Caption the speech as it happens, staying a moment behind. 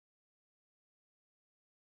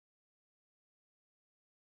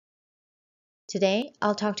Today,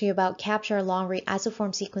 I'll talk to you about capture long-read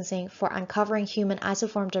isoform sequencing for uncovering human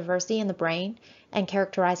isoform diversity in the brain and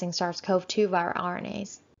characterizing SARS-CoV-2 viral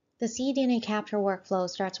RNAs. The cDNA capture workflow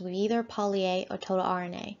starts with either poly-A or total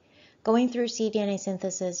RNA, going through cDNA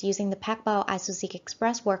synthesis using the PacBio Iso-Seq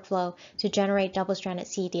Express workflow to generate double-stranded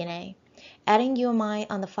cDNA, adding UMI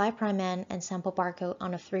on the 5' end and sample barcode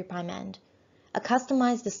on the 3' end. A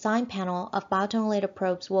customized design panel of biotinylated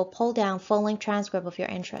probes will pull down full-length transcript of your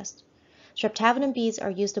interest. Streptavidin beads are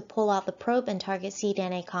used to pull out the probe and target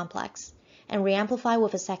cDNA complex, and reamplify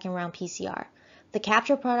with a second-round PCR. The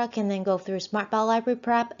capture product can then go through SmartBio library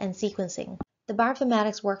prep and sequencing. The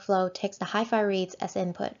bioinformatics workflow takes the HiFi reads as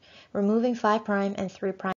input, removing 5' and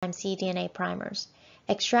 3' cDNA primers,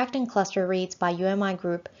 extracting cluster reads by UMI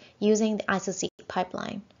group using the Iso-Seq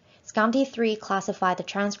pipeline. SCOMT3 classify the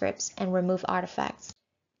transcripts and remove artifacts.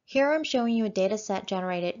 Here I'm showing you a dataset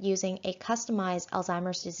generated using a customized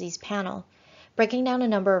Alzheimer's disease panel, breaking down the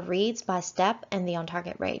number of reads by step and the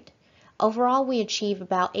on-target rate. Overall, we achieve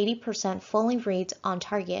about 80% full-length reads on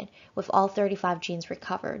target with all 35 genes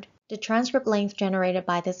recovered. The transcript length generated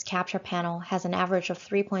by this capture panel has an average of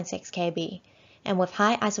 3.6 kb, and with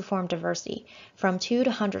high isoform diversity, from 2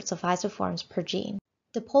 to hundreds of isoforms per gene.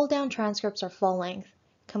 The pulled-down transcripts are full-length.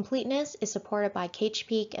 Completeness is supported by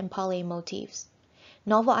K-peak and poly motifs.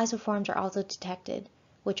 Novel isoforms are also detected,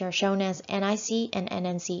 which are shown as NIC and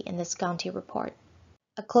NNC in the SCOMT report.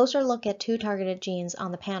 A closer look at two targeted genes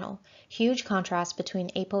on the panel, huge contrast between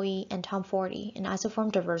ApoE and TOM40 in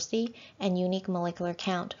isoform diversity and unique molecular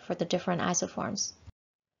count for the different isoforms.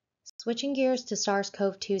 Switching gears to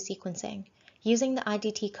SARS-CoV-2 sequencing, using the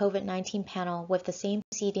IDT COVID-19 panel with the same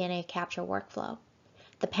cDNA capture workflow.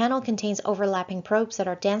 The panel contains overlapping probes that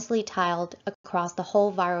are densely tiled across the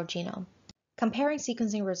whole viral genome. Comparing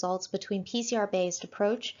sequencing results between PCR-based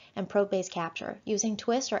approach and probe-based capture using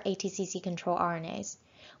Twist or ATCC control RNAs.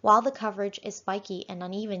 While the coverage is spiky and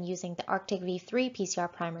uneven using the Arctic V3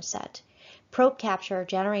 PCR primer set, probe capture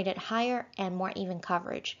generated higher and more even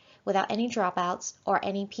coverage without any dropouts or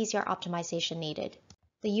any PCR optimization needed.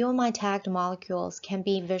 The UMI tagged molecules can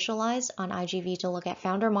be visualized on IGV to look at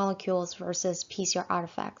founder molecules versus PCR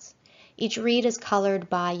artifacts. Each read is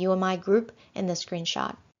colored by UMI group in the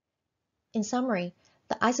screenshot. In summary,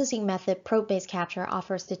 the Iso-Seq method probe-based capture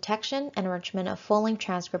offers detection and enrichment of full-length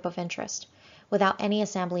transcript of interest, without any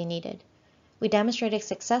assembly needed. We demonstrated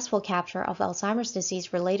successful capture of Alzheimer's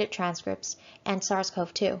disease-related transcripts and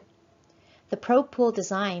SARS-CoV-2. The probe pool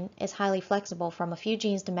design is highly flexible from a few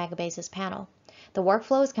genes to megabases panel. The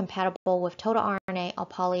workflow is compatible with total RNA or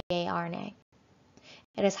poly-A RNA.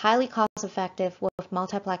 It is highly cost-effective with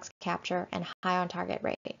multiplex capture and high on-target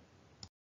rate.